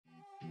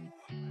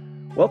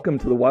Welcome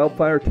to the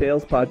Wildfire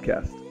Tales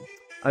podcast.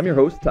 I'm your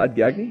host, Todd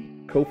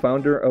Gagne,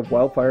 co-founder of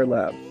Wildfire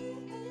Labs.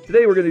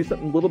 Today we're going to do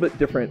something a little bit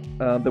different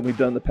than we've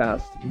done in the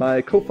past.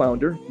 My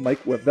co-founder,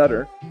 Mike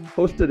Wevetter,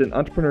 hosted an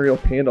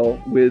entrepreneurial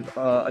panel with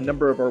a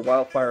number of our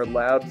Wildfire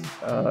Labs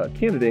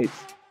candidates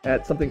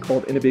at something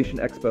called Innovation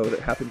Expo that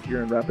happened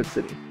here in Rapid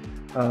City.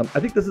 I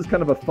think this is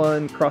kind of a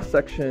fun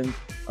cross-section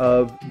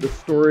of the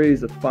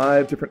stories of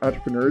 5 different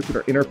entrepreneurs that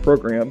are in our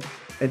program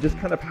and just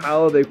kind of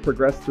how they've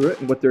progressed through it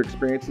and what their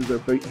experiences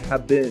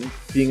have been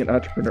being an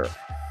entrepreneur.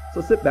 So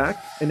sit back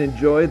and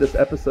enjoy this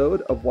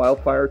episode of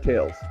Wildfire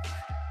Tales.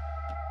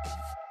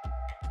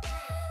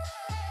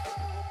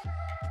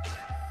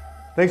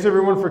 Thanks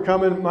everyone for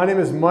coming. My name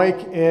is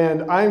Mike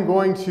and I'm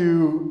going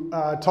to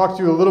talk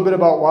to you a little bit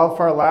about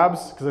Wildfire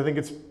Labs because I think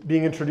it's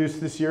being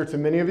introduced this year to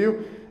many of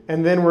you.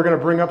 And then we're going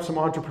to bring up some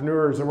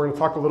entrepreneurs and we're going to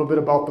talk a little bit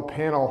about the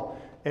panel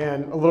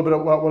and a little bit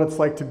about what it's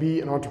like to be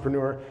an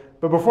entrepreneur.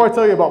 But before I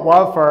tell you about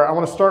Wildfire, I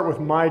want to start with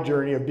my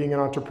journey of being an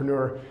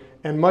entrepreneur.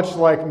 And much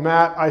like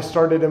Matt, I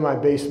started in my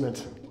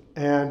basement.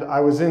 And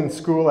I was in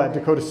school at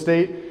Dakota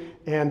State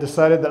and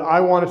decided that I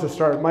wanted to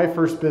start my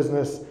first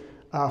business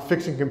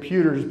fixing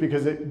computers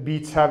because it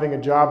beats having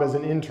a job as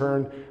an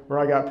intern where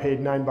I got paid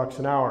 $9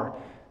 an hour.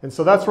 And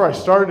so that's where I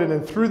started,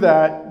 and through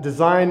that,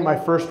 designed my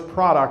first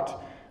product,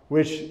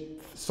 which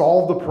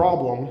solved the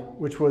problem,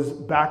 which was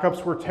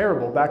backups were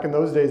terrible. Back in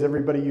those days,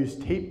 everybody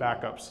used tape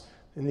backups.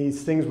 And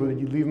these things where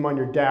you'd leave them on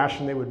your dash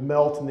and they would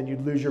melt and then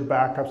you'd lose your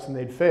backups and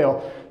they'd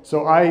fail.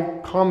 So I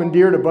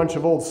commandeered a bunch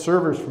of old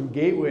servers from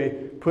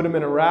Gateway, put them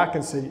in a rack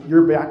and said,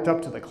 you're backed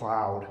up to the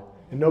cloud.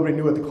 And nobody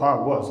knew what the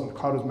cloud was, and the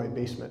cloud was my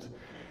basement.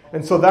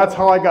 And so that's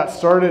how I got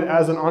started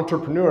as an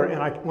entrepreneur.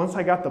 And once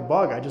I got the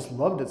bug, I just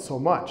loved it so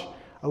much.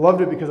 I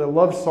loved it because I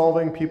loved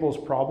solving people's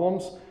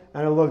problems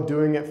and I loved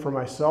doing it for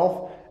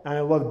myself. And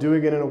I love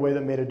doing it in a way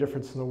that made a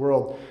difference in the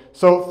world.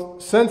 So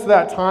since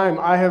that time,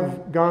 I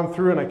have gone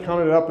through and I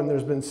counted it up, and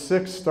there's been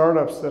 6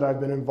 startups that I've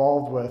been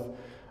involved with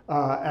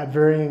at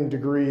varying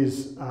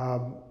degrees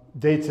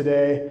day to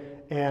day,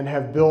 and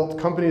have built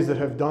companies that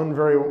have done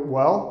very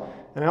well.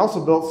 And I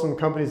also built some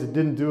companies that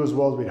didn't do as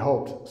well as we'd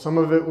hoped. Some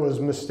of it was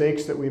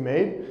mistakes that we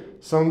made.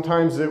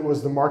 Sometimes it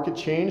was the market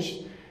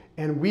changed.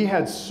 And we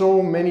had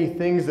so many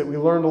things that we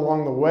learned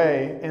along the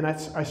way. And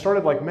I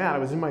started like Matt. I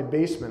was in my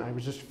basement. I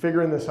was just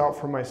figuring this out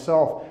for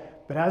myself.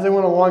 But as I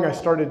went along, I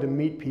started to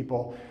meet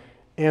people.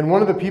 And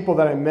one of the people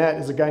that I met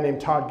is a guy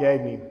named Todd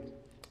Gagne.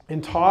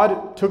 And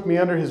Todd took me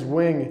under his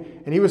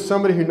wing. And he was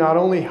somebody who not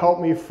only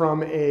helped me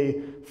from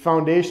a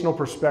foundational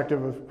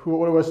perspective of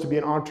what it was to be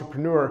an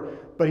entrepreneur,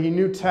 but he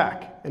knew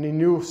tech and he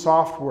knew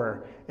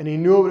software. And he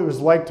knew what it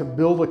was like to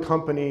build a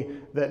company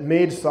that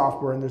made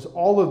software. And there's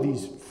all of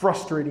these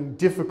frustrating,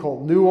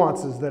 difficult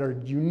nuances that are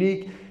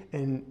unique.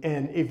 And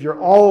if you're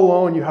all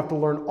alone, you have to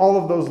learn all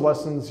of those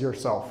lessons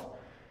yourself.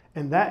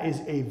 And that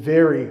is a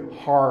very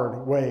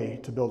hard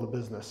way to build a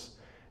business.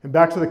 And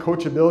back to the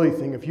coachability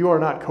thing, if you are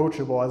not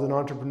coachable as an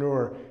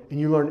entrepreneur and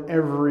you learn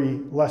every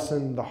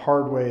lesson the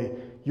hard way,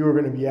 you are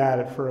going to be at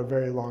it for a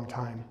very long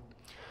time.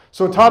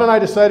 So what Todd and I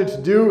decided to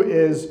do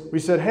is we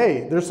said,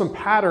 hey, there's some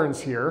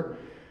patterns here.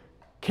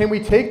 Can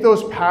we take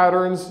those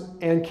patterns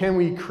and can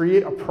we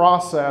create a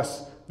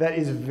process that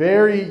is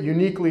very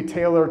uniquely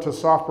tailored to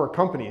software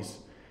companies?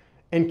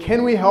 And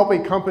can we help a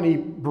company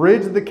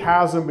bridge the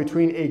chasm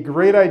between a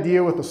great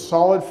idea with a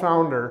solid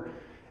founder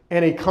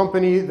and a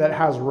company that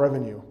has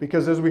revenue?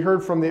 Because as we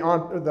heard from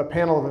the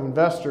panel of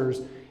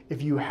investors,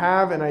 if you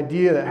have an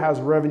idea that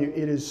has revenue,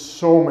 it is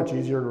so much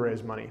easier to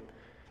raise money.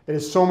 It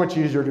is so much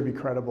easier to be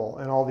credible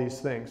and all these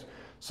things.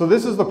 So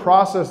this is the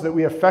process that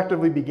we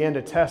effectively began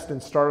to test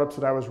in startups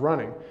that I was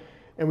running.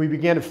 And we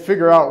began to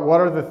figure out what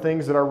are the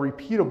things that are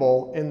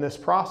repeatable in this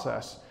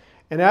process.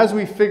 And as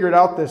we figured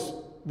out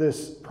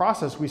this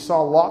process, we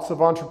saw lots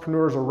of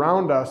entrepreneurs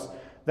around us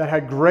that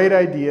had great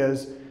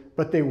ideas,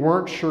 but they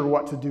weren't sure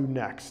what to do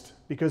next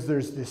because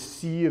there's this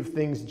sea of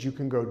things that you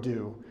can go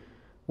do.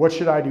 What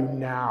should I do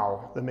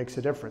now that makes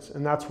a difference?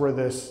 And that's where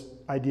this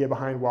idea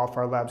behind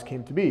Wildfire Labs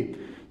came to be.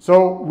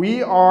 So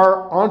we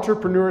are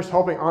entrepreneurs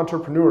helping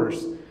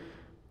entrepreneurs.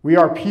 We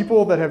are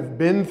people that have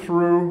been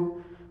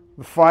through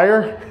the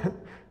fire.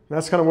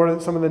 That's kind of where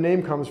some of the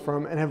name comes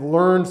from, and have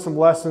learned some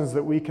lessons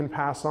that we can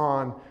pass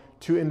on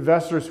to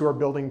investors who are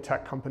building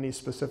tech companies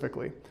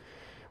specifically.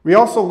 We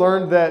also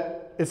learned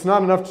that it's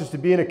not enough just to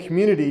be in a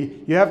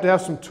community, you have to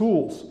have some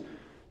tools.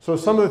 So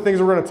some of the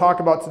things we're going to talk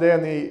about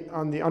today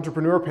on the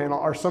entrepreneur panel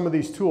are some of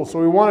these tools. So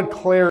we wanted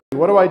clarity.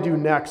 What do I do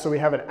next? So we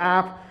have an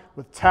app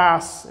with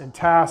tasks, and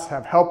tasks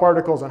have help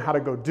articles on how to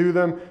go do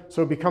them.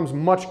 So it becomes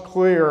much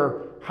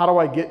clearer, how do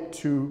I get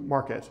to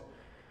market?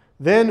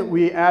 Then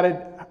we added,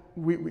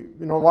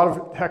 a lot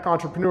of tech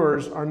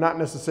entrepreneurs are not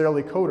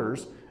necessarily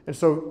coders. And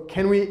so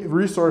can we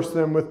resource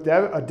them with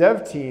a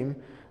dev team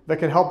that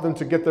can help them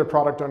to get their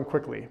product done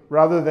quickly,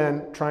 rather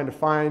than trying to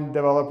find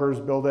developers,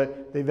 build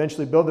it. They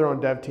eventually build their own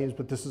dev teams,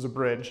 but this is a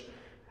bridge.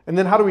 And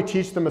then how do we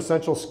teach them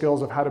essential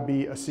skills of how to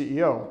be a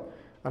CEO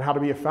and how to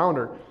be a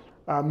founder?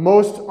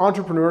 Most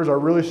entrepreneurs are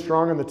really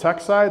strong on the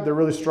tech side, they're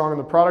really strong on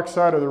the product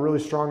side, or they're really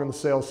strong on the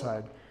sales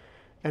side.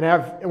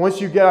 And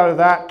once you get out of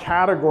that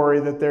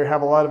category that they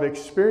have a lot of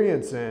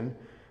experience in,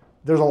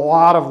 there's a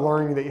lot of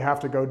learning that you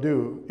have to go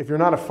do. If you're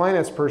not a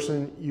finance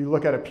person, you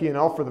look at a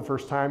P&L for the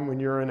first time when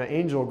you're in an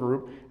angel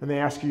group and they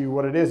ask you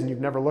what it is and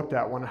you've never looked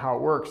at one and how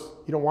it works.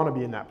 You don't want to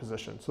be in that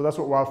position. So that's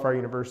what Wildfire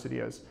University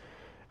is.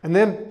 And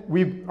then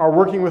we are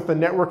working with the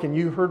network, and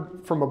you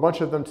heard from a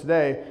bunch of them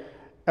today,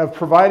 of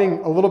providing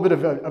a little bit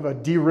of a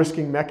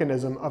de-risking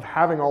mechanism of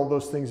having all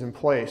those things in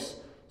place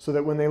so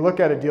that when they look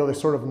at a deal, they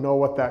sort of know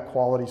what that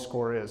quality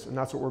score is. And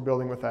that's what we're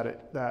building with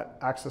that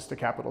Access to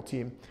Capital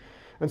team.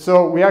 And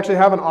so we actually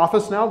have an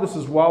office now. This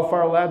is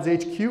Wildfire Labs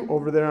HQ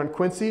over there on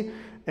Quincy.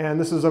 And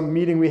this is a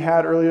meeting we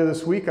had earlier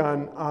this week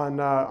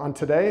on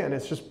today. And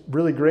it's just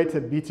really great to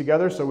be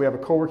together. So we have a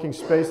co-working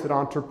space that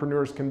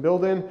entrepreneurs can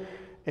build in.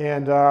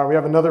 And we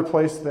have another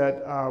place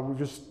that we've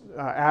just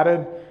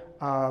added,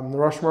 the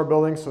Rushmore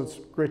building. So it's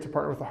great to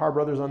partner with the Har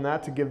brothers on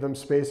that to give them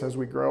space as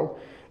we grow.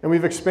 And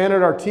we've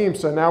expanded our team.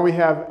 So now we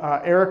have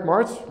Eric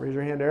Martz. Raise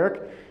your hand,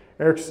 Eric.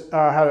 Eric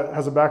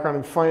has a background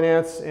in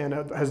finance and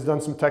has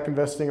done some tech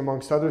investing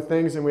amongst other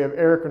things. And we have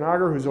Eric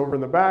Renager, who's over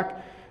in the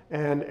back.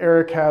 And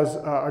Eric has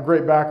a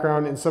great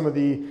background in some of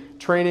the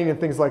training and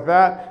things like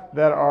that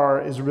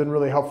has been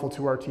really helpful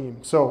to our team.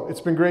 So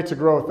it's been great to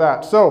grow with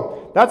that.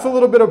 So that's a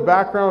little bit of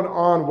background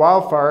on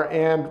Wildfire.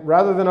 And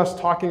rather than us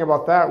talking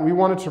about that, we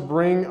wanted to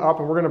bring up,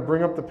 and we're going to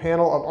bring up the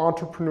panel of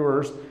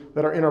entrepreneurs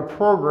that are in our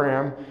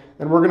program.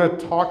 And we're going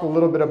to talk a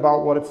little bit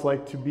about what it's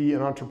like to be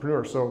an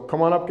entrepreneur. So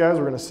come on up, guys.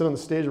 We're going to sit on the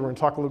stage and we're going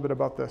to talk a little bit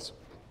about this.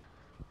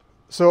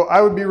 So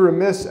I would be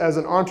remiss as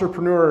an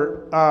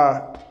entrepreneur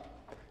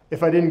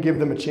if I didn't give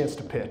them a chance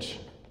to pitch.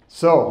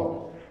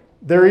 So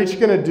they're each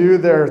going to do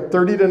their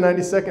 30 to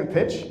 90 second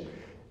pitch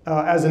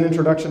as an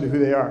introduction to who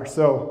they are.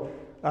 So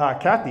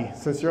Cathy,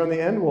 since you're on the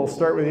end, we'll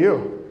start with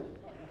you.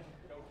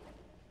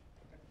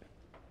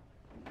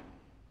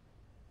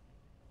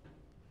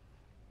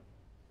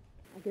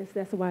 I guess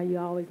that's why you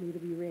always need to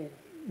be ready.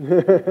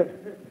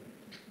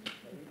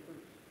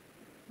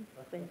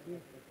 Thank you.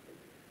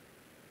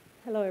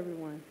 Hello,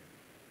 everyone.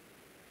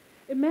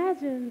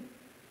 Imagine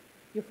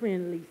your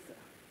friend Lisa,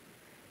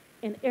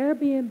 an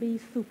Airbnb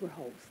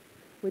superhost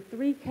with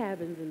 3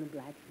 cabins in the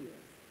Black Hills,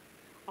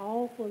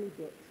 all fully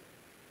booked.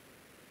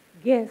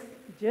 Guests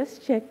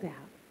just checked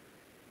out,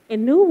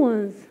 and new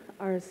ones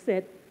are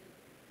set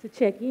to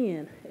check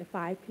in at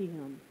 5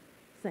 p.m.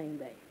 same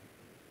day.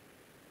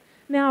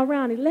 Now,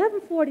 around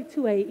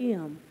 11:42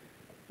 a.m.,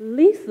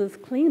 Lisa's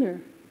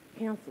cleaner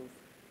cancels.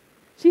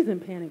 She's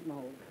in panic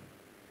mode.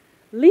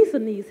 Lisa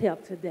needs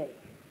help today,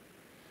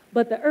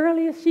 but the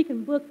earliest she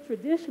can book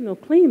traditional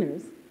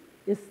cleaners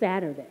is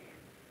Saturday.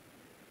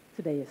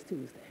 Today is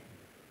Tuesday.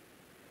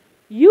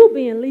 You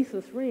being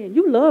Lisa's friend,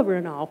 you love her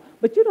and all,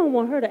 but you don't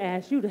want her to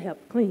ask you to help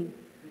clean,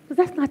 because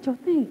that's not your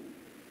thing.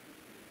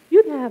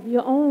 You'd have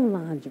your own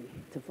laundry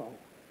to fold.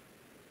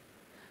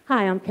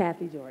 Hi, I'm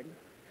Cathy Jordan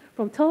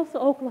from Tulsa,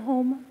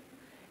 Oklahoma,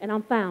 and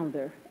I'm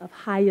founder of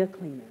HIYA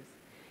Cleaners,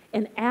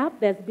 an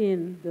app that's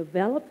been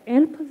developed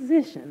and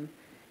positioned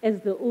as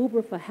the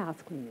Uber for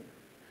house cleaning.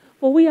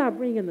 For we are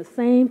bringing the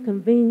same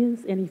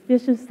convenience and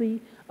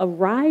efficiency of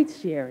ride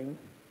sharing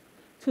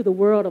to the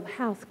world of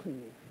house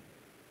cleaning.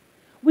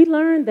 We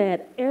learned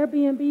that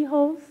Airbnb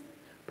hosts,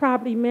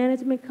 property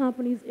management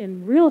companies,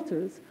 and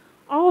realtors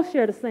all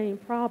share the same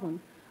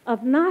problem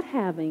of not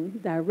having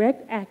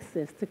direct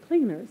access to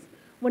cleaners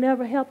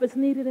whenever help is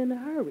needed in a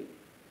hurry.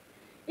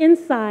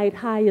 Inside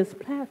HIYA's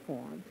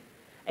platform,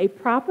 a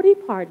property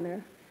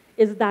partner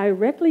is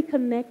directly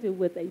connected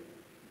with a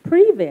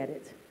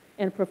pre-vetted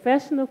and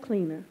professional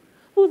cleaner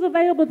who's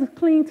available to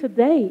clean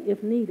today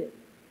if needed,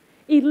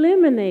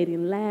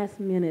 eliminating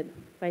last-minute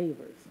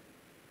favors.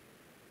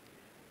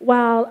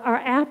 While our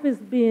app is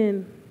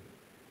being,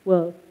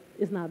 well,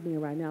 it's not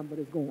being right now, but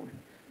it's going,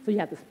 so you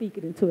have to speak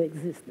it into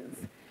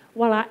existence.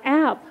 While our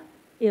app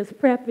is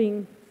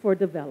prepping for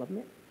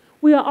development,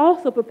 we are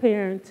also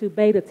preparing to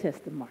beta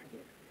test the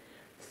market.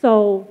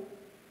 So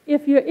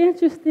if you're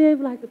interested,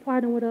 would like to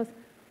partner with us,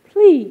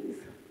 please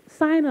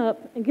sign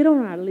up and get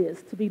on our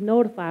list to be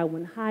notified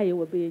when HIYA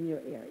will be in your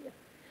area.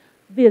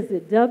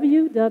 Visit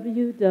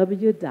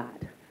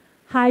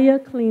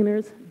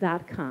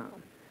www.hiyacleaners.com.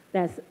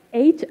 That's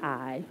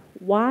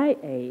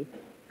HIYA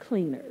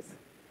Cleaners.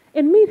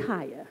 And meet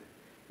HIYA,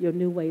 your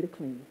new way to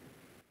clean.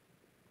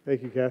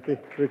 Thank you, Cathy.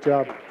 Good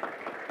job.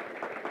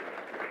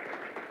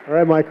 All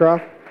right,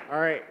 Mycroft. All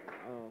right.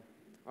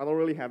 I don't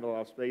really have a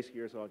lot of space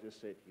here, so I'll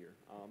just sit here.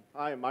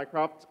 Hi, I'm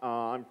Mycroft.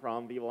 I'm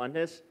from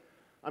Vivatlantis.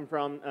 I'm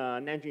from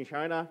Nanjing,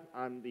 China.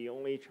 I'm the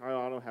only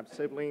child. I don't have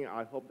sibling.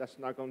 I hope that's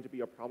not going to be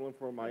a problem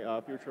for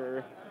my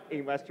future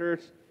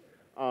investors.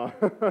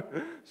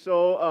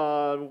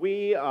 So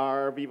we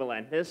are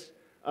Vivatlantis.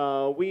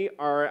 We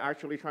are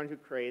actually trying to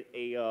create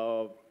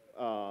a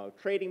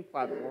trading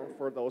platform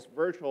for those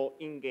virtual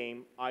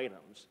in-game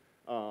items.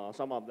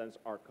 Some of them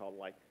are called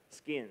like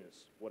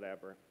skins,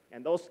 whatever.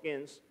 And those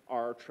skins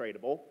are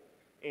tradable.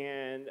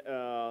 And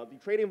the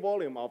trading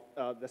volume of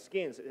the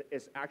skins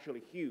is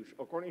actually huge.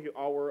 According to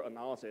our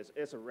analysis,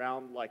 it's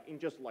around like, in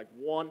just like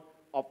one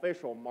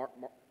official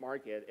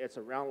market, it's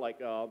around like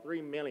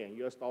 $3 million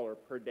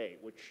per day,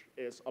 which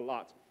is a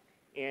lot.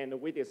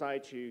 And we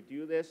decided to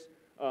do this.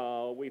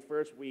 We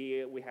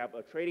have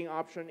a trading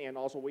option, and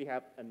also we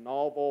have a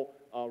novel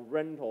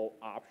rental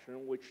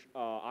option, which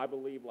I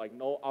believe like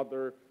no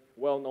other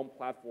well-known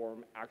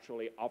platform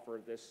actually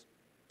offer this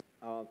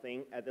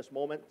thing at this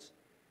moment.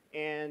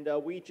 And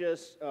we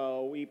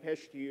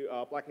pitched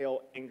to Black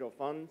Hill Angel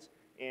Funds,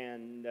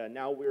 and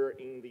now we're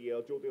in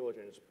the due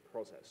diligence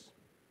process.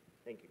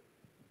 Thank you.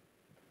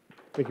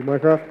 Thank you,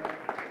 Mycroft.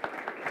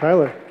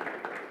 Tyler.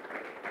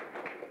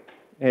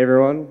 Hey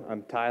everyone,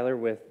 I'm Tyler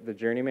with the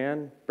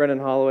Journeyman. Brendan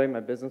Holloway, my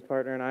business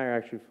partner, and I are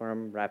actually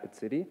from Rapid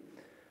City.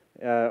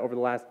 Over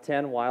the last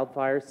 10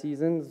 wildfire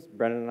seasons,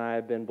 Brendan and I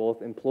have been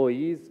both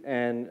employees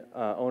and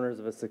owners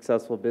of a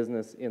successful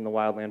business in the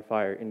wildland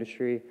fire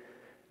industry.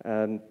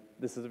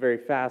 This is a very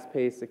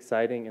fast-paced,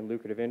 exciting, and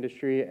lucrative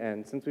industry,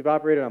 and since we've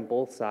operated on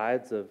both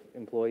sides of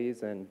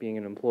employees and being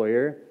an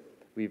employer,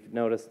 we've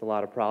noticed a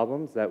lot of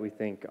problems that we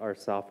think our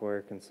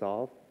software can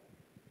solve.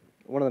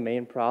 One of the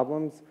main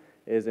problems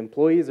is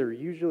employees are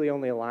usually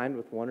only aligned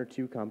with one or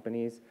two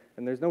companies,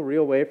 and there's no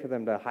real way for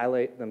them to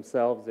highlight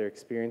themselves, their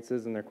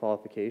experiences, and their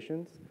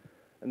qualifications.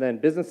 And then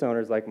business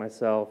owners like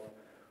myself,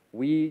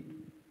 we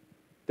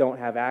don't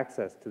have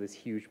access to this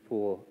huge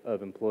pool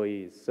of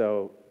employees.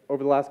 So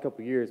over the last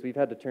couple of years, we've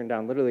had to turn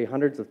down literally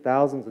hundreds of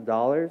thousands of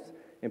dollars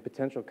in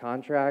potential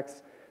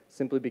contracts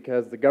simply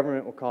because the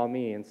government will call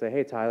me and say,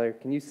 hey, Tyler,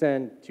 can you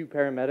send 2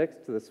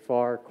 paramedics to this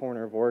far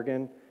corner of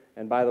Oregon?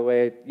 And by the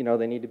way, you know,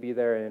 they need to be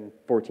there in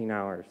 14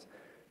 hours.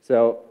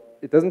 So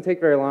it doesn't take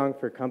very long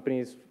for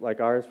companies like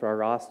ours, for our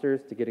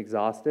rosters, to get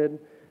exhausted,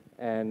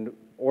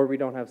 or we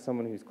don't have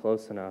someone who's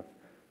close enough.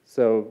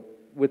 So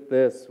with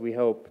this, we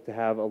hope to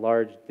have a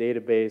large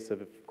database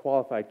of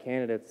qualified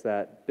candidates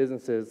that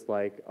businesses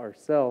like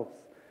ourselves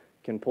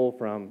can pull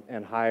from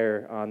and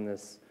hire on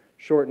this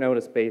short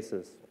notice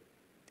basis.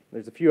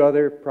 There's a few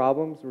other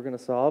problems we're going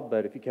to solve,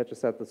 but if you catch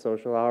us at the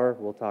social hour,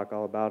 we'll talk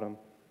all about them.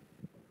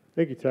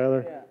 Thank you,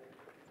 Tyler.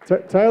 Yeah.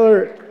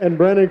 Tyler and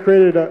Brendan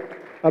created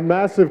a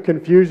massive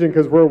confusion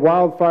because we're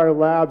Wildfire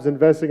Labs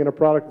investing in a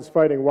product that's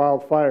fighting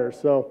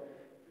wildfires. So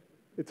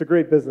it's a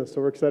great business,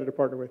 so we're excited to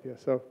partner with you.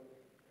 So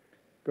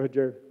go ahead,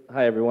 Jared.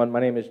 Hi, everyone.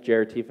 My name is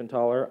Jared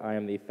Teifenthaler. I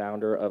am the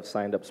founder of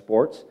Signed Up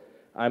Sports.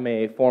 I'm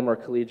a former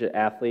collegiate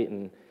athlete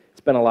and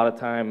spent a lot of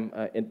time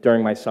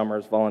during my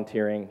summers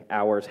volunteering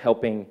hours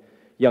helping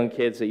young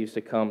kids that used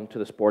to come to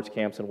the sports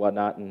camps and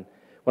whatnot. And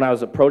when I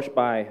was approached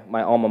by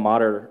my alma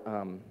mater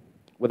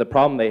with a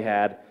problem they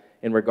had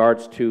in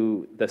regards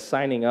to the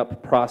signing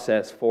up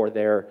process for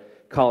their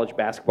college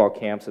basketball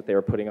camps that they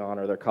were putting on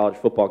or their college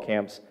football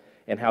camps,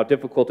 and how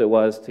difficult it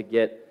was to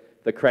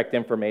get the correct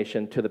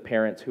information to the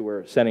parents who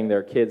were sending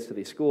their kids to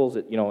these schools,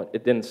 it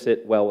didn't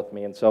sit well with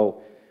me. And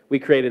so we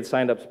created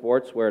Signed Up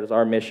Sports, where it is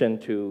our mission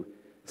to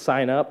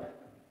sign up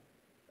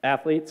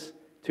athletes,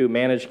 to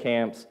manage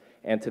camps,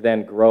 and to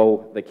then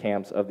grow the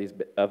camps of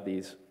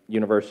these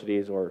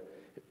universities or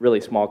really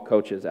small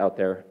coaches out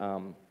there.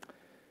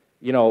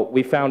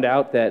 We found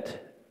out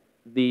that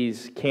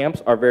these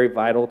camps are very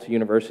vital to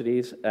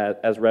universities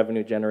as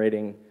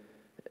revenue-generating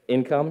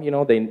income.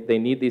 They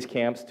need these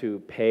camps to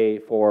pay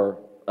for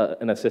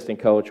an assistant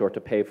coach or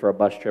to pay for a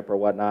bus trip or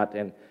whatnot,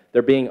 and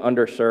they're being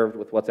underserved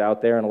with what's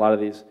out there, and a lot of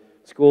these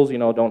schools,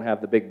 don't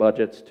have the big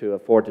budgets to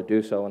afford to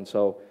do so, and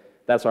so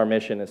that's our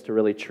mission, is to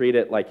really treat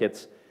it like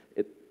it's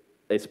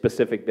a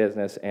specific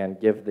business and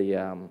give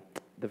the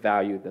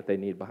value that they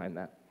need behind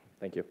that.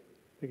 Thank you.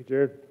 Thank you,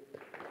 Jared.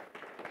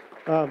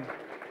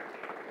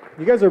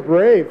 You guys are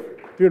brave,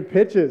 doing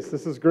pitches.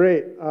 This is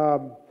great.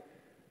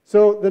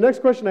 So the next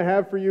question I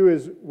have for you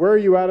is, where are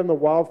you at in the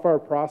wildfire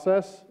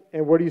process,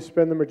 and where do you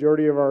spend the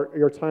majority of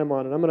your time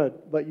on? And I'm going to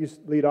let you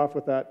lead off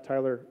with that,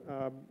 Tyler,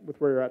 with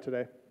where you're at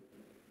today.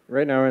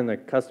 Right now we're in the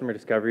customer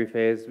discovery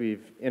phase.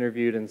 We've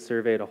interviewed and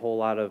surveyed a whole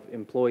lot of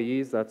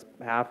employees. That's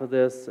half of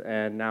this,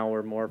 and now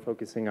we're more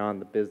focusing on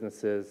the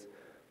businesses.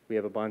 We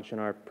have a bunch in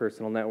our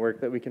personal network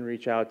that we can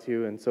reach out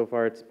to, and so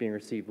far it's being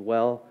received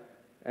well.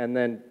 And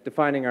then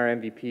defining our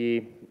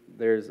MVP,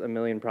 there's a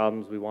million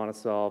problems we want to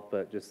solve,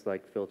 but just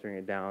like filtering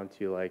it down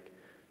to like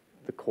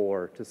the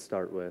core to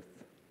start with.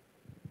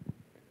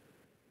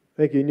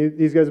 Thank you.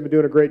 These guys have been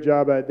doing a great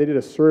job. They did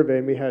a survey,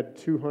 and we had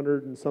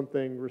 200 and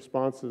something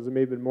responses. It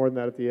may have been more than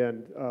that at the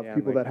end of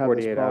people like that have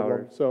this problem.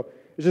 hours. So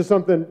it's just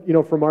something,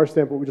 from our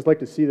standpoint, we just like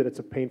to see that it's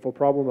a painful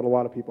problem, that a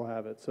lot of people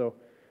have it. So,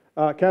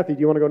 Cathy, do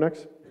you want to go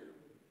next?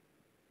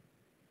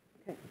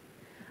 Okay.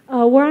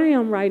 Where I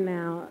am right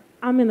now,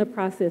 I'm in the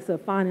process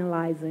of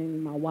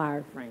finalizing my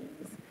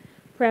wireframes,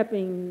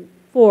 prepping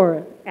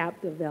for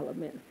app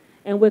development.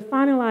 And with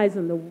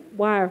finalizing the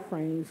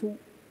wireframes,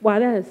 why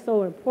that is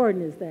so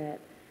important is that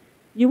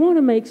you want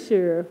to make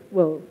sure,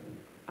 well,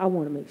 I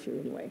want to make sure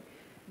anyway,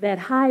 that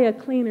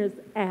HIYA Cleaners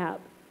app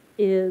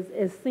is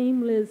as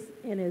seamless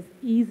and as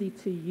easy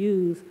to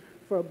use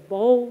for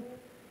both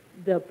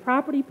the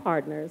property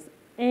partners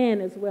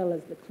and as well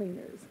as the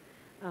cleaners,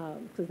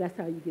 because that's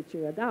how you get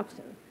your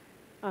adoption.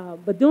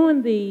 But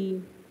doing the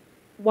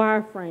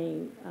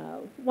wireframe,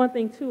 one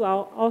thing too, I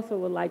also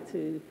would like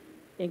to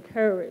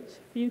encourage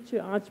future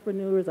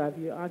entrepreneurs, or if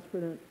you're an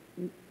entrepreneur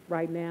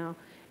right now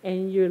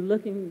and you're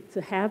looking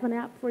to have an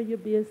app for your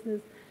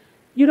business,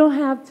 you don't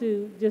have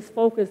to just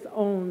focus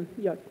on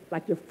your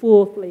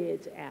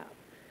full-fledged app.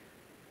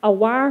 A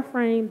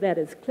wireframe that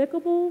is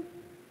clickable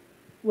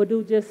will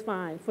do just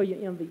fine for your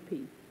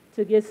MVP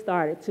to get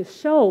started, to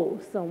show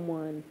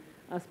someone,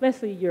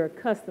 especially your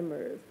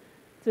customers,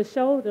 to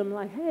show them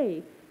like,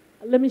 hey,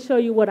 let me show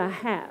you what I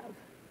have.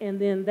 And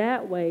then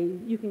that way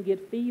you can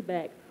get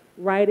feedback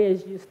right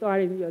as you're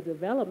starting your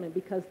development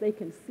because they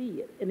can see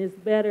it. And it's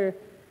better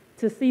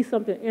to see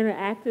something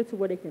interactive to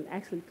where they can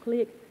actually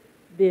click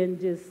than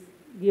just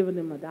giving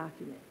them a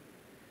document.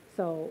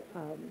 So,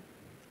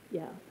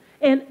 yeah.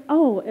 And,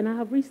 and I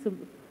have reached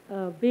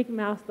a big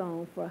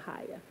milestone for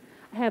HIYA.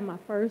 I had my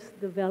first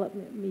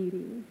development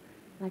meeting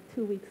like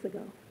 2 weeks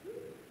ago.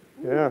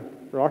 Yeah,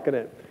 rocking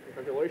it.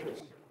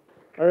 Congratulations.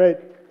 All right,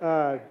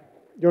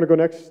 you want to go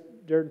next,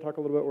 Jared, and talk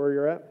a little bit where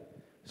you're at?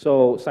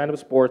 So Sign Up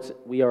Sports,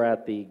 we are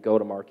at the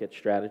go-to-market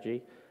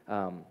strategy.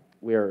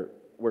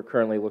 We're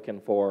currently looking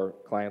for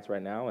clients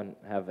right now and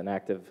have an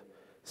active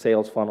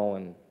sales funnel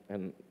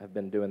and have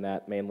been doing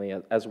that mainly,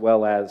 as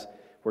well as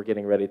we're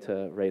getting ready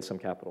to raise some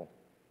capital.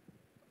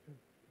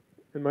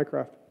 In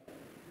Mycroft.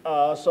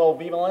 So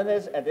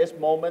Vivatlantis, at this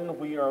moment,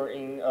 we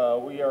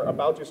are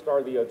about to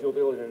start the due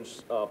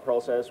diligence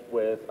process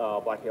with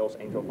Black Hills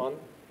Angel Fund.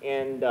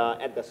 And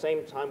at the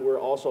same time, we're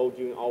also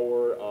doing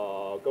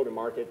our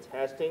go-to-market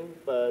testing.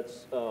 But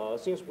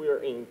since we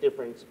are in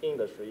different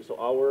industries, so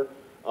our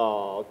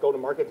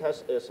go-to-market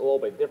test is a little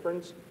bit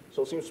different.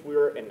 So since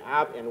we're an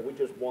app and we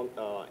just want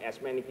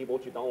as many people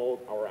to download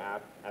our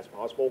app as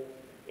possible,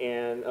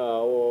 and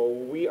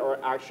we are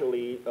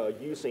actually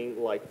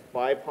using like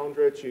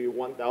 500 to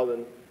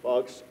 1,000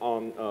 bucks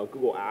on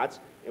Google Ads,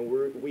 and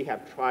we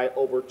have tried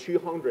over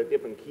 200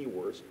 different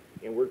keywords,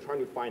 and we're trying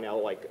to find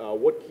out like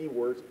what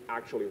keywords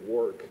actually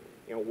work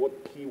and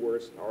what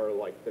keywords are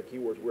like the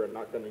keywords we're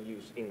not going to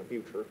use in the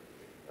future,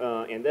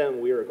 and then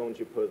we are going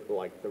to put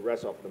like the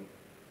rest of them,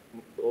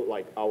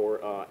 like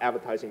our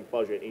advertising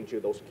budget into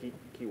those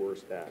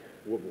keywords that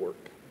would work.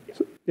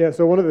 Yeah.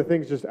 So one of the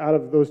things just out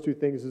of those two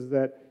things is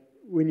that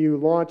when you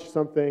launch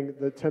something,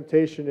 the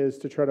temptation is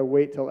to try to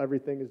wait till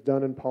everything is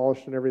done and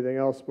polished and everything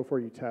else before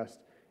you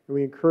test. And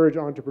we encourage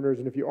entrepreneurs,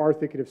 and if you are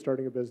thinking of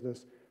starting a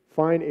business,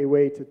 find a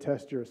way to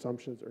test your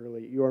assumptions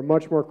early. You are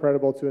much more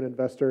credible to an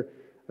investor.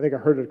 I think I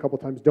heard it a couple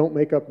times. Don't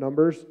make up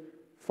numbers.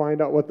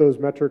 Find out what those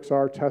metrics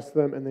are, test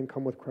them, and then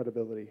come with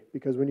credibility.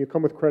 Because when you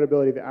come with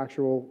credibility, the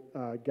actual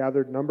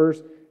gathered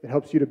numbers, it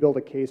helps you to build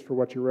a case for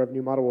what your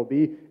revenue model will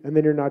be, and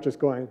then you're not just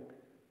going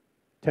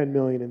 10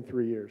 million in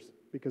 3 years,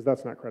 because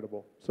that's not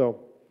credible. So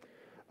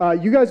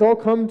you guys all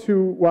come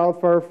to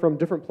Wildfire from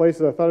different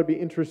places. I thought it'd be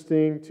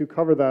interesting to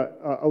cover that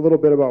a little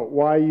bit about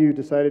why you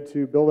decided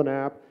to build an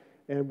app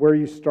and where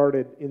you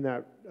started in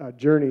that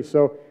journey.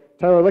 So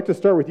Tyler, I'd like to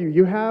start with you.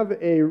 You have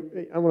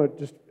I want to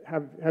just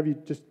have you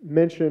just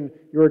mention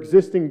your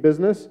existing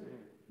business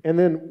and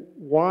then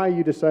why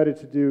you decided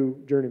to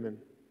do Journeyman.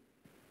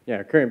 Yeah,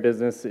 our current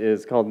business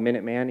is called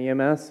Minuteman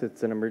EMS.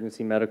 It's an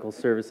emergency medical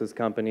services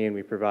company, and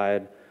we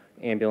provide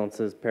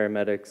ambulances,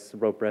 paramedics,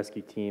 rope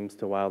rescue teams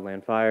to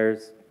wildland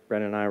fires.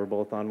 Brennan and I were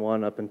both on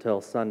one up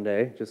until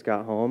Sunday, just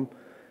got home.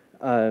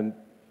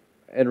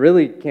 It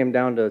really came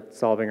down to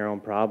solving our own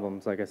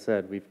problems. Like I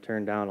said, we've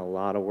turned down a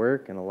lot of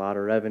work and a lot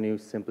of revenue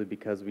simply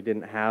because we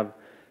didn't have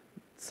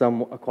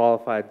a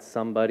qualified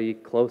somebody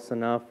close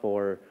enough,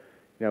 or,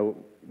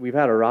 we've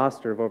had a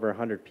roster of over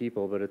 100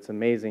 people, but it's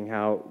amazing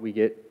how we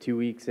get 2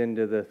 weeks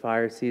into the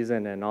fire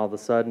season and all of a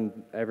sudden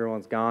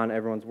everyone's gone,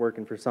 everyone's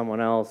working for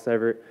someone else.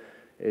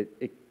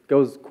 It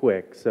goes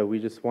quick, so we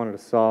just wanted to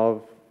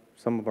solve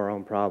some of our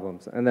own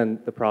problems, and then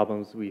the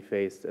problems we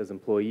faced as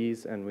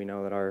employees, and we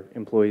know that our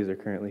employees are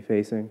currently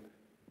facing.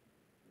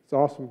 It's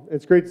awesome.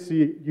 It's great to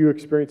see you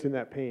experiencing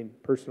that pain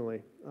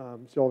personally,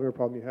 solving a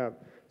problem you have.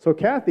 So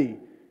Cathy,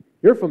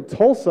 you're from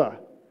Tulsa,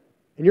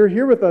 and you're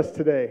here with us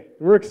today,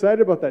 and we're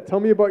excited about that. Tell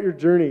me about your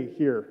journey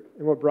here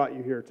and what brought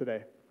you here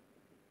today.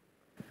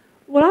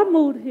 Well, I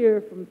moved here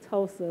from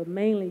Tulsa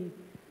mainly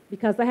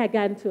because I had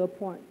gotten to a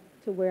point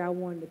to where I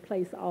wanted to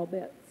place all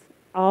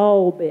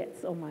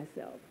bets on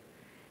myself.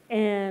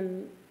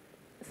 And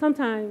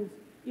sometimes,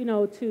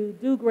 to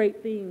do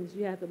great things,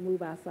 you have to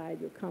move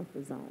outside your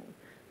comfort zone.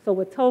 So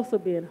with Tulsa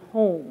being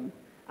home,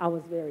 I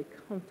was very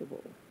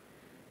comfortable.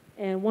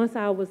 And once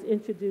I was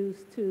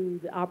introduced to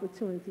the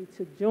opportunity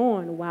to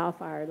join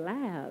Wildfire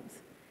Labs,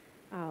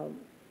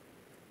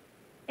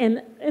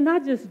 and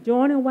not just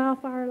joining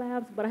Wildfire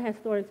Labs, but I had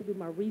started to do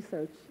my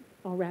research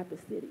on Rapid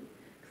City,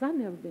 because I've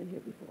never been here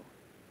before.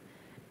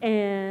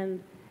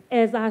 And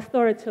as I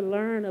started to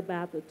learn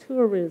about the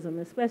tourism,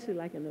 especially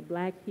like in the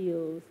Black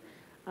Hills,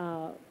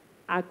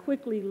 I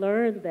quickly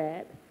learned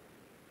that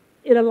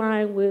it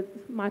aligned with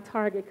my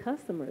target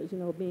customers,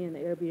 being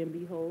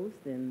Airbnb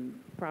hosts and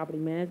property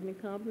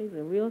management companies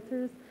and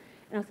realtors.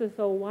 And I said,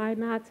 so why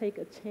not take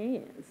a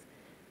chance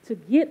to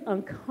get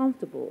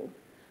uncomfortable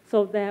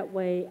so that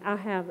way I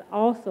have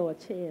also a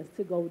chance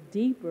to go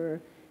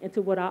deeper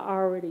into what I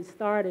already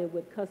started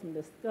with customer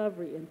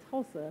discovery in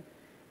Tulsa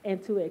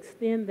and to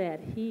extend that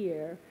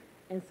here.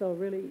 And so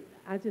really,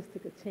 I just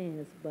took a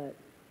chance, but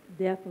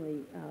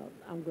definitely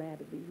I'm glad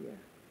to be here.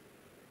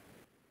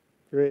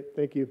 Great,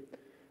 thank you.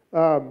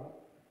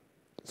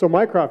 So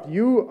Mycroft,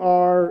 you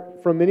are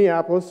from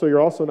Minneapolis, so you're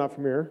also not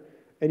from here,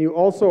 and you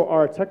also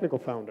are a technical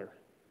founder.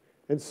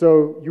 And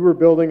so you were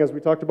building, as we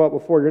talked about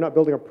before, you're not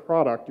building a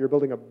product, you're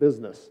building a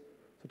business.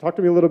 So talk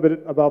to me a little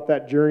bit about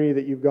that journey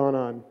that you've gone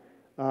on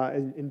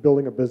in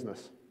building a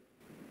business.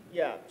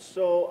 Yeah,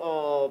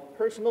 so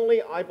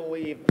personally, I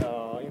believe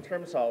in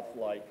terms of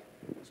like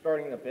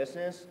starting a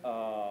business,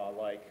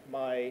 like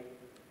my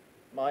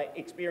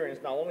experience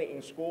not only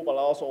in school but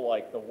also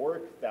like the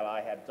work that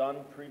I had done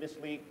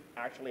previously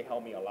actually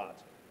helped me a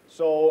lot.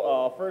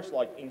 So first,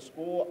 like in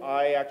school,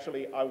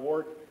 I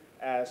worked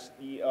as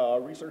the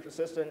research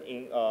assistant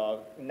in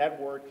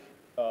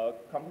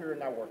computer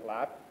network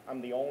lab. I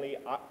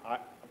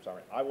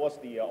was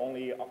the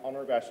only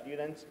undergrad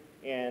student,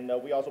 and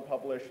we also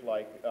published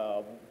like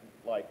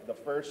the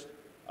first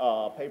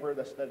paper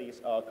that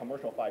studies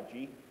commercial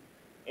 5G.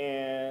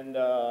 And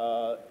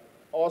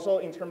also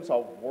in terms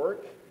of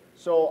work,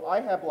 so I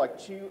have like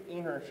 2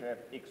 internship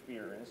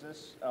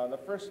experiences. The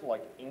first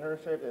like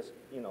internship is,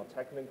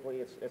 technically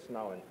it's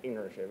not an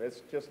internship.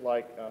 It's just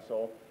like,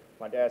 so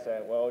my dad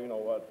said, well, you know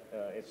what,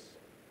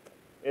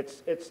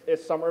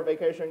 it's summer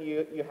vacation,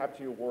 you have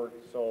to work.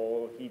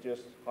 So he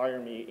just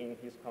hired me in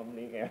his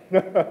company.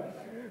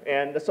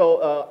 And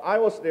so I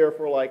was there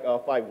for like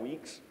 5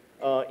 weeks.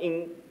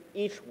 In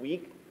each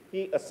week,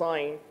 he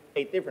assigned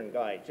a different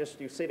guy just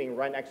to sitting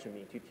right next to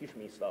me to teach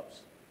me stuff.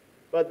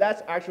 But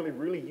that's actually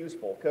really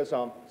useful because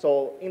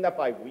so in that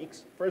 5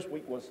 weeks, first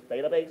week was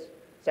database,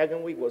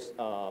 second week was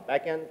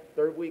backend,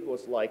 third week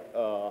was like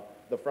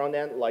the front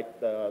end, like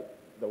the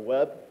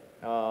web,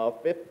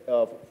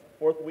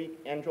 fourth week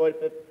Android,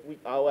 fifth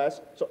week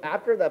iOS. So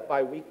after that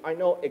 5 weeks, I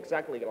know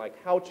exactly like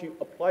how to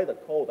apply the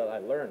code that I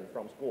learned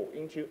from school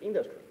into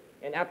industry.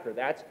 And after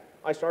that,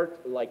 I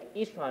start like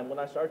each time when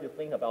I start to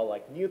think about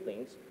like new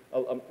things,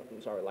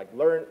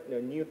 learn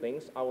new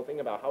things, I will think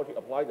about how to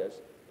apply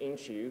this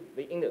into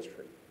the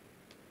industry.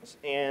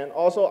 And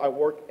also I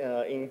work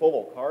in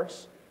Volvo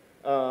Cars.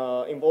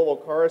 In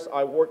Volvo Cars,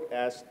 I work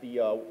as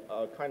the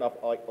kind of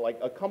like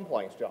a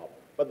compliance job.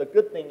 But the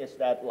good thing is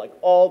that like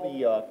all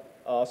the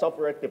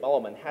software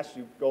development has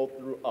to go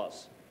through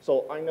us.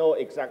 So I know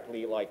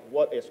exactly like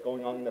what is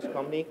going on in this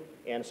company,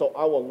 and so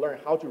I will learn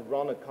how to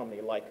run a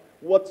company, like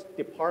what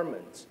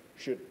departments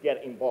should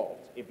get involved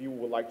if you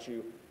would like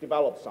to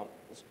develop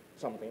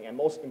something. And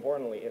most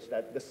importantly is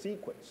that the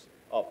sequence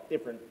of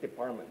different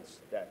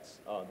departments that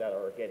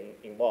are getting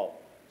involved.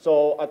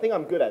 So I think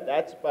I'm good at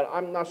that, but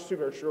I'm not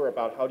super sure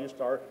about how to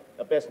start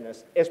a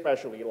business,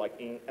 especially like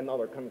in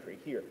another country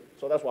here.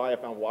 So that's why I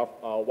found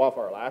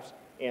Wildfire Labs,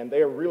 and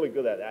they're really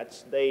good at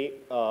that. They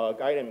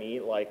guided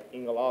me like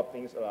in a lot of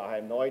things that I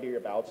had no idea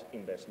about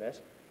in business.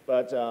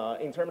 But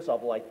in terms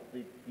of like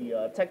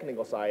the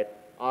technical side,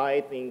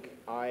 I think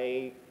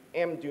I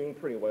am doing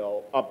pretty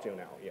well up to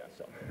now. Yeah.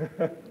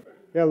 So.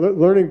 Yeah,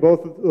 learning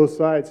both of those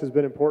sides has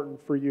been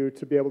important for you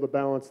to be able to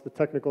balance the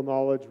technical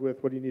knowledge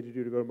with what you need to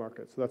do to go to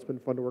market. So that's been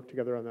fun to work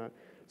together on that.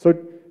 So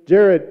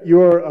Jared,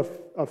 you're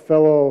a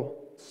fellow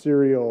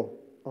serial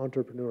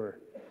entrepreneur.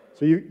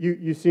 So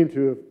you seem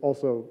to have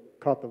also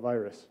caught the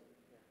virus.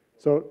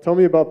 So tell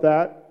me about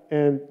that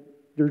and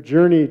your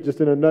journey, just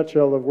in a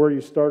nutshell, of where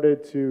you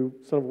started to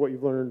some of what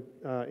you've learned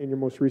in your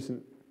most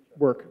recent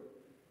work.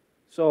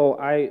 So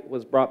I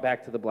was brought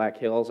back to the Black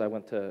Hills. I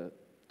went to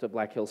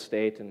Black Hills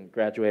State and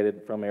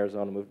graduated from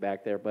Arizona, moved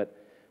back there, but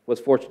was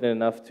fortunate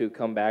enough to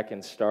come back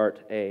and start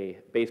a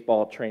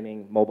baseball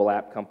training mobile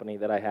app company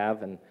that I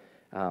have, and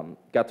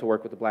got to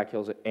work with the Black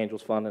Hills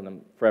Angels Fund, and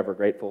I'm forever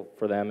grateful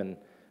for them and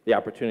the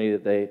opportunity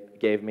that they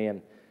gave me.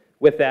 And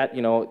with that,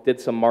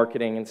 did some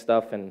marketing and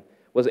stuff, and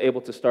was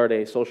able to start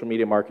a social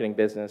media marketing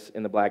business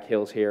in the Black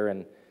Hills here,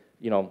 and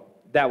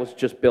that was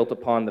just built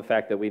upon the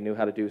fact that we knew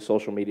how to do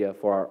social media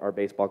for our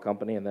baseball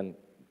company, and then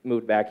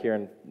moved back here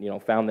and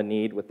found the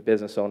need with the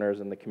business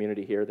owners and the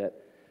community here that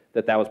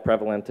was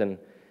prevalent. And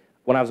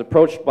when I was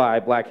approached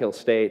by Black Hills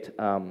State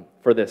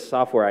for this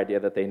software idea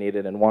that they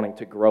needed and wanting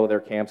to grow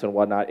their camps and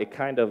whatnot, it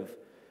kind of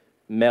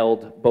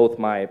melded both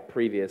my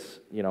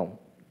previous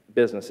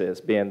businesses,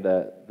 being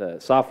the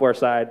software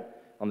side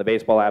on the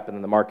baseball app and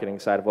then the marketing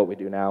side of what we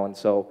do now. And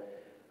so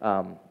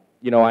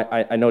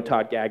I know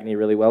Todd Gagney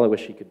really well. I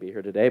wish he could be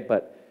here today,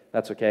 but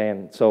that's okay.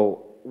 And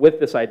so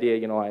with this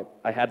idea,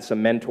 I had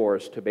some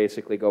mentors to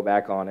basically go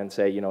back on and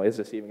say, is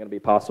this even going to be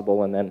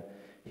possible? And then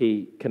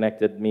he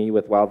connected me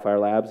with Wildfire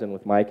Labs and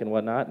with Mike and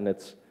whatnot, and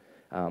it's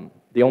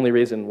the only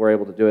reason we're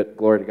able to do it,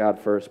 glory to God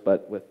first,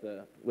 but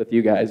with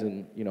you guys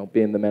and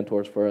being the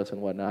mentors for us and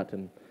whatnot.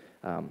 And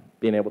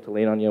being able to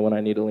lean on you when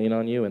I need to lean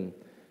on you, and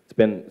it's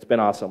been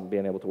awesome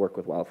being able to work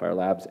with Wildfire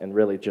Labs and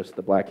really just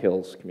the Black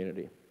Hills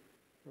community.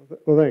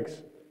 Well,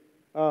 thanks.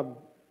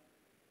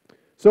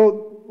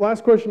 So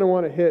last question I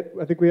want to hit,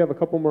 I think we have a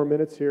couple more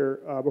minutes here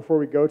before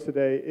we go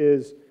today,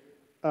 is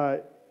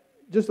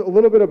just a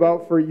little bit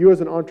about, for you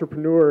as an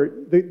entrepreneur,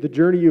 the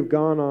journey you've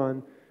gone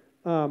on.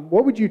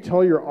 What would you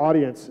tell your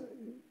audience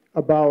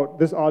about,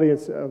 this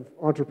audience of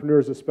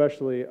entrepreneurs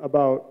especially,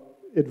 about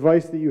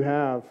advice that you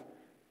have?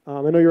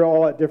 I know you're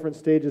all at different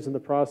stages in the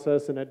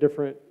process and at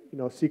different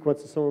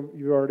sequences. Some of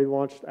you have already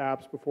launched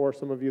apps before,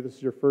 some of you this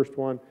is your first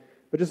one.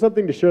 But just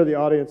something to share the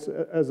audience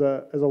as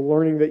a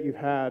learning that you've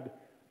had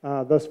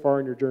thus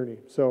far in your journey.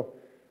 So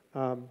do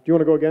you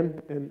want to go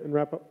again and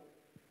wrap up?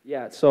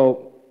 Yeah,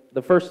 so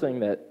the first thing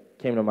that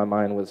came to my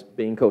mind was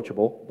being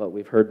coachable, but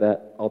we've heard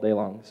that all day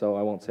long, so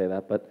I won't say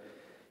that. But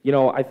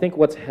I think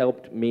what's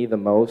helped me the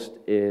most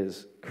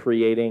is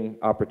creating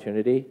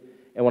opportunity.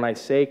 And when I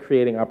say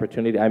creating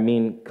opportunity, I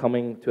mean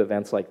coming to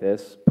events like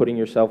this, putting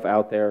yourself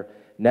out there,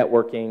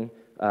 networking,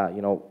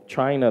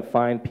 trying to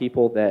find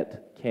people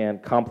that can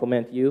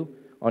complement you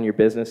on your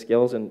business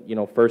skills. And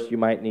first you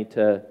might need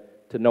to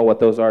know what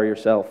those are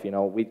yourself.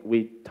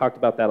 We talked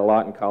about that a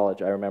lot in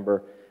college. I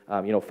remember,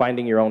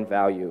 finding your own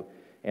value.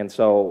 And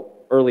so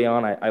early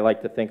on, I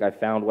like to think I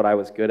found what I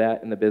was good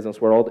at in the business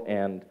world,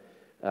 and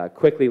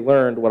quickly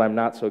learned what I'm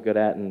not so good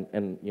at,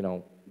 and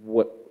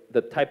what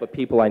the type of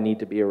people I need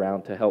to be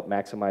around to help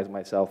maximize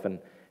myself and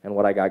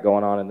what I got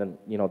going on. And then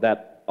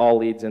that all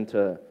leads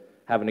into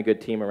having a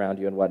good team around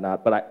you and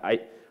whatnot. But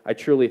I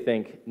truly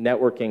think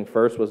networking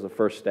first was the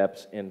first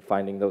steps in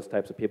finding those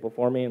types of people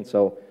for me. And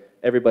so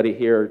everybody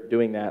here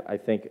doing that, I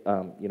think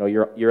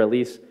you're at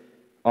least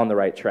on the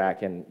right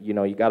track. And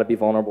you got to be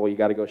vulnerable. You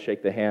got to go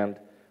shake the hand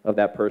of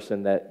that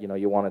person that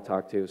you want to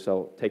talk to.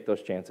 So take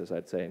those chances,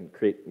 I'd say, and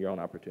create your own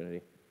opportunity.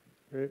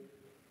 Great.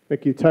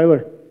 Thank you.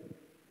 Tyler.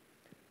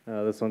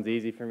 This one's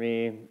easy for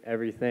me.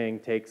 Everything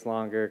takes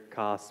longer,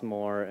 costs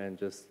more, and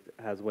just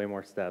has way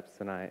more steps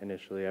than I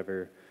initially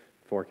ever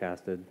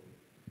forecasted.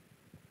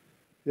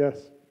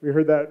 Yes, we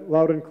heard that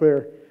loud and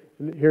clear.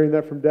 And hearing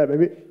that from Deb, I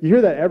mean, you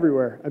hear that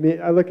everywhere. I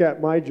mean, I look at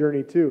my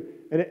journey too,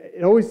 and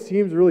it always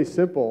seems really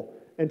simple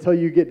until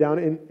you get down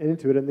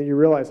into it, and then you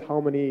realize how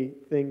many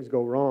things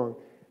go wrong.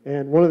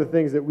 And one of the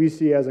things that we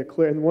see as a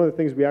clear, and one of the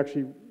things we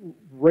actually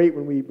rate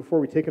before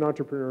we take an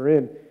entrepreneur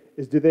in,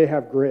 is do they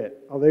have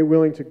grit? Are they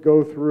willing to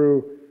go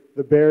through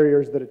the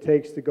barriers that it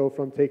takes to go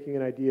from taking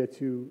an idea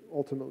to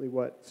ultimately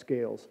what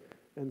scales?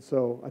 And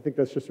so I think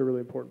that's just a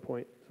really important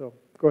point. So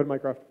go ahead,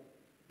 Mycroft.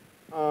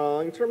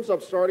 In terms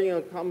of starting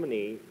a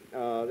company,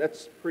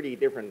 that's pretty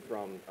different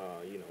from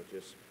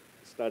just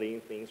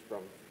studying things from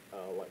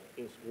like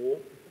in school,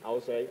 I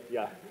would say.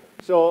 Yeah.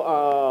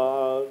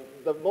 So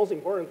the most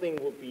important thing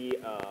would be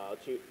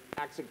to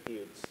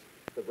execute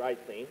the right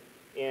thing.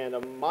 And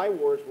my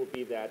words would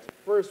be that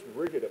first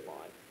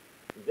rigidify,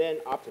 then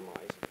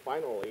optimize,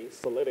 finally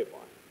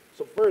solidify.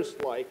 So first,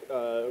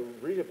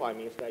 rigidify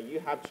means that you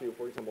have to,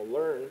 for example,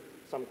 learn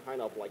some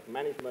kind of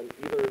management,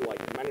 either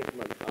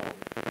management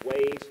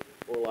ways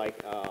or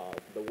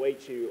the way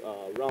to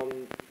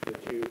run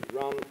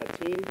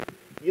a team.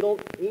 You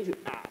don't need to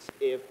ask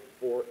if,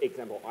 for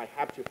example, I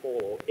have to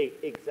follow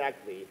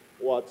exactly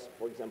what,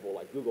 for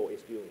example, Google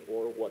is doing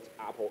or what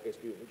Apple is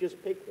doing. Just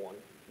pick one.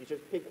 You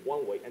just pick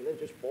one way and then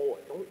just follow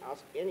it. Don't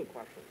ask any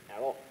questions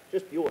at all.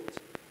 Just do it.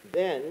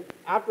 Then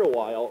after a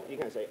while, you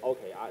can say,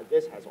 okay,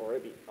 this has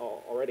already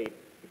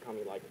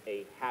becoming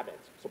a habit.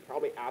 So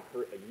probably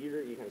after a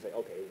year, you can say,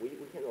 okay, we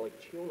can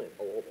tune it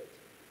a little bit,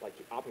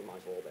 to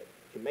optimize a little bit,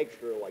 to make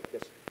sure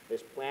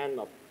this plan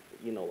of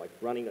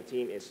running a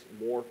team is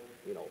more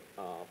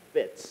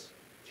fits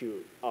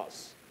to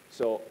us.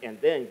 So and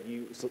then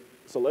you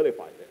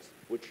solidify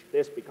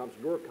this becomes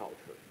your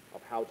culture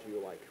of how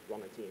to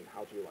run a team,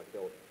 how to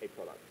build a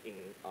product in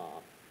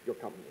your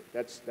company.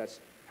 That's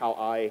how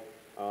I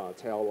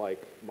tell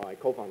my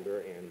co-founder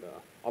and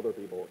other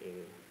people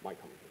in my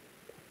company.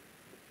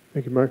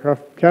 Thank you,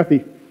 Mycroft.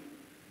 Cathy.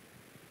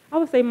 I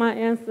would say my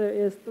answer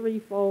is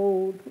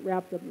threefold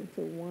wrapped up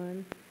into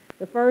one.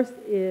 The first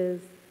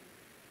is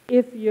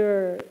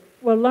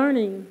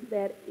learning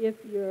that if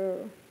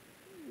you're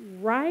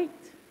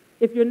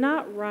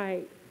not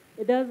right,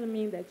 it doesn't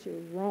mean that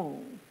you're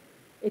wrong.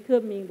 It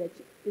could mean that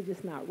it's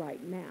just not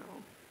right now.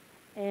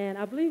 And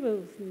I believe it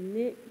was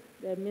Nick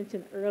that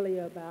mentioned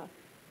earlier about,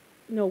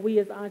 we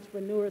as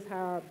entrepreneurs, how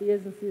our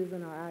businesses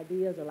and our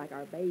ideas are like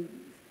our babies.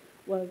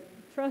 Well,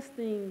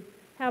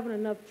 having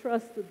enough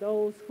trust to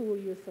those who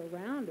you're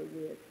surrounded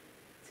with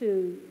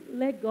to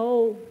let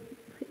go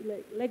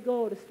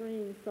of the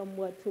strings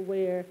somewhat to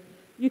where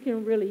you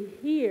can really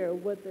hear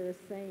what they're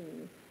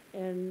saying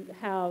and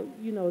how,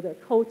 they're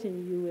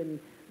coaching you and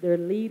they're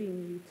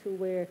leading you to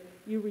where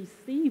you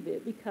receive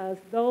it, because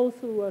those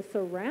who are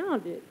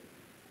surrounded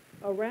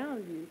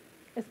around you,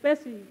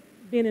 especially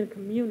being in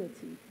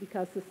community,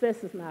 because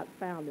success is not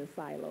found in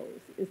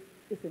silos,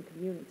 it's in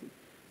community.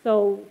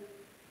 So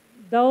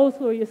those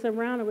who you're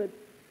surrounded with,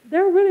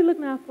 they're really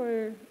looking out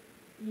for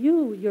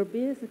your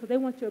business, because they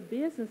want your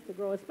business to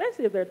grow,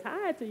 especially if they're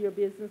tied to your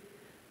business.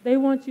 They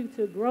want you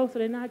to grow, so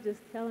they're not just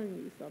telling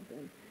you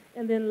something.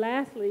 And then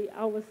lastly,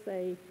 I would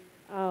say,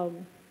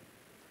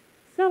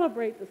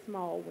 celebrate the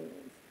small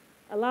wins.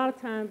 A lot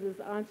of times as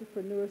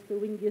entrepreneurs too,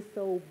 we can get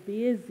so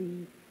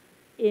busy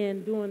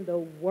in doing the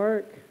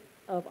work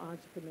of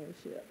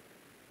entrepreneurship.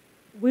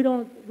 We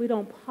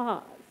don't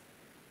pause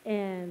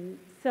and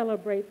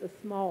celebrate the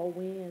small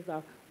wins,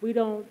 or we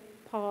don't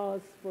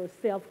pause for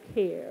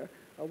self-care,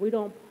 or we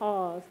don't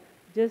pause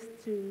just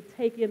to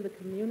take in the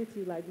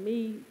community. Like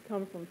me,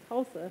 coming from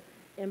Tulsa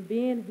and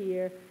being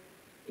here,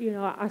 you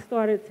know, I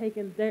started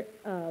taking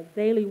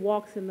daily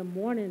walks in the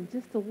morning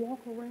just to walk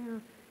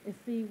around and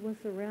see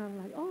what's around.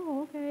 Like,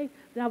 oh, okay.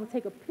 Then I would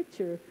take a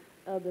picture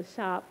of the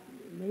shop.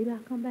 Maybe I'll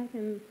come back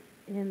and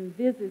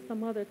visit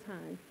some other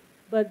time.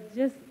 But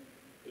just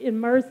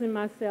immersing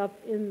myself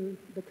in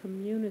the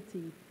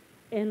community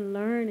and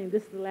learning,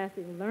 this is the last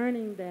thing,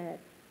 learning that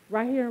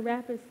right here in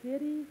Rapid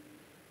City,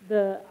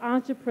 the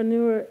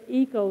entrepreneur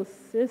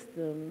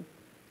ecosystem,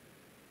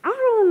 I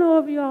don't know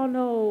if you all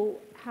know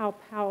how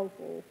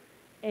powerful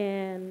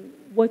and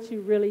what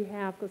you really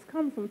have, because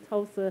coming from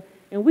Tulsa,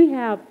 and we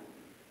have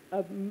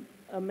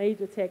a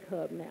major tech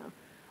hub now.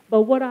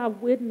 But what I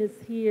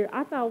witnessed here,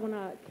 I thought when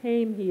I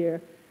came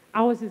here,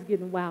 I was just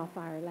getting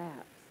Wildfire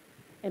Labs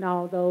and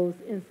all those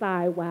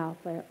inside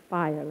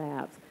Wildfire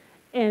Labs.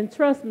 And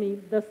trust me,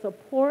 the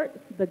support,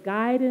 the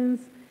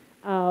guidance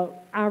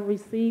I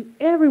received,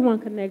 everyone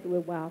connected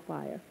with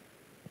Wildfire.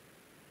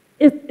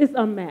 It's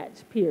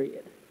unmatched,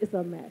 period. It's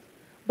unmatched.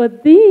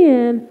 But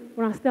then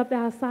when I stepped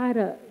outside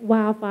of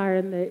Wildfire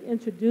and they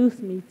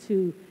introduced me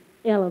to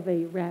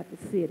Elevate Rapid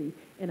City,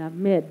 and I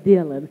met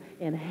Dylan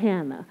and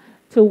Hannah,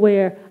 to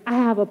where I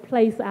have a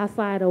place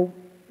outside of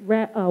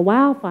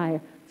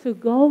Wildfire to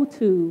go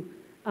to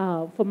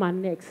for my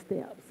next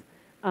steps.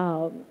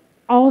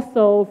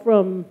 Also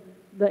from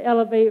the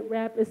Elevate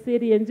Rapid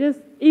City, and just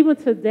even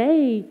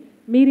today,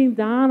 meeting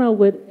Donna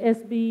with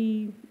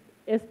SB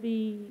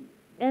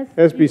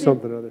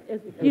something or other.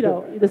 You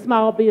know, the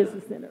Small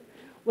Business Center.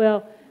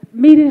 Well,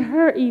 meeting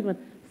her even,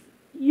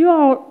 you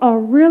all are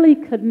really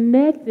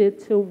connected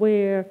to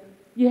where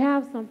you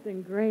have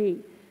something great.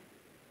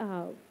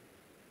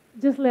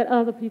 Just let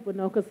other people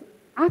know, because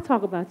I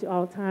talk about you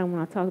all the time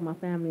when I talk to my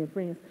family and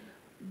friends,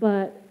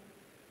 but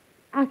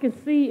I can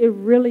see it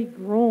really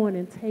growing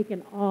and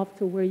taking off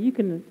to where you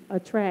can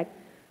attract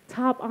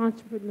top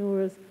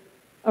entrepreneurs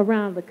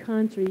around the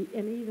country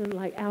and even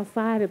like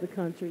outside of the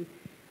country,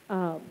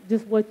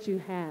 just what you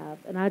have.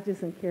 And I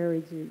just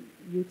encourage you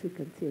to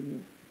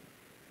continue.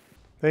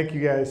 Thank you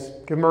guys.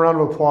 Give them a round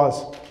of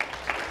applause.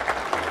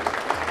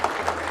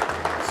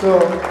 So,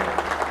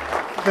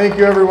 thank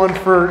you everyone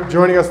for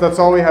joining us. That's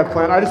all we had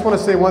planned. I just want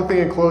to say one thing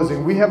in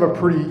closing. We have a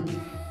pretty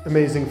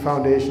amazing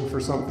foundation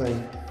for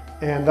something,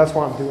 and that's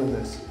why I'm doing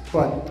this.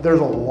 But there's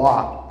a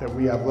lot that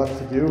we have left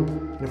to do.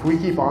 And if we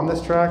keep on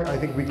this track, I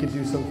think we could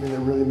do something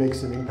that really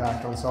makes an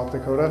impact on South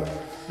Dakota.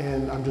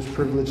 And I'm just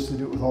privileged to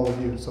do it with all of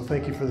you. So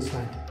thank you for this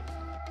time.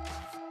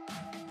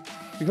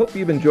 We hope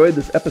you've enjoyed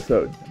this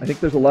episode. I think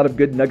there's a lot of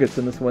good nuggets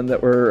in this one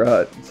that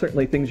were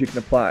certainly things you can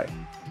apply.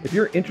 If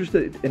you're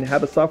interested and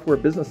have a software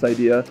business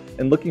idea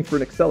and looking for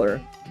an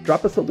accelerator,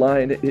 drop us a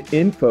line at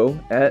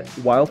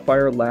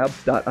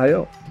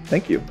info@wildfirelabs.io.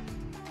 Thank you.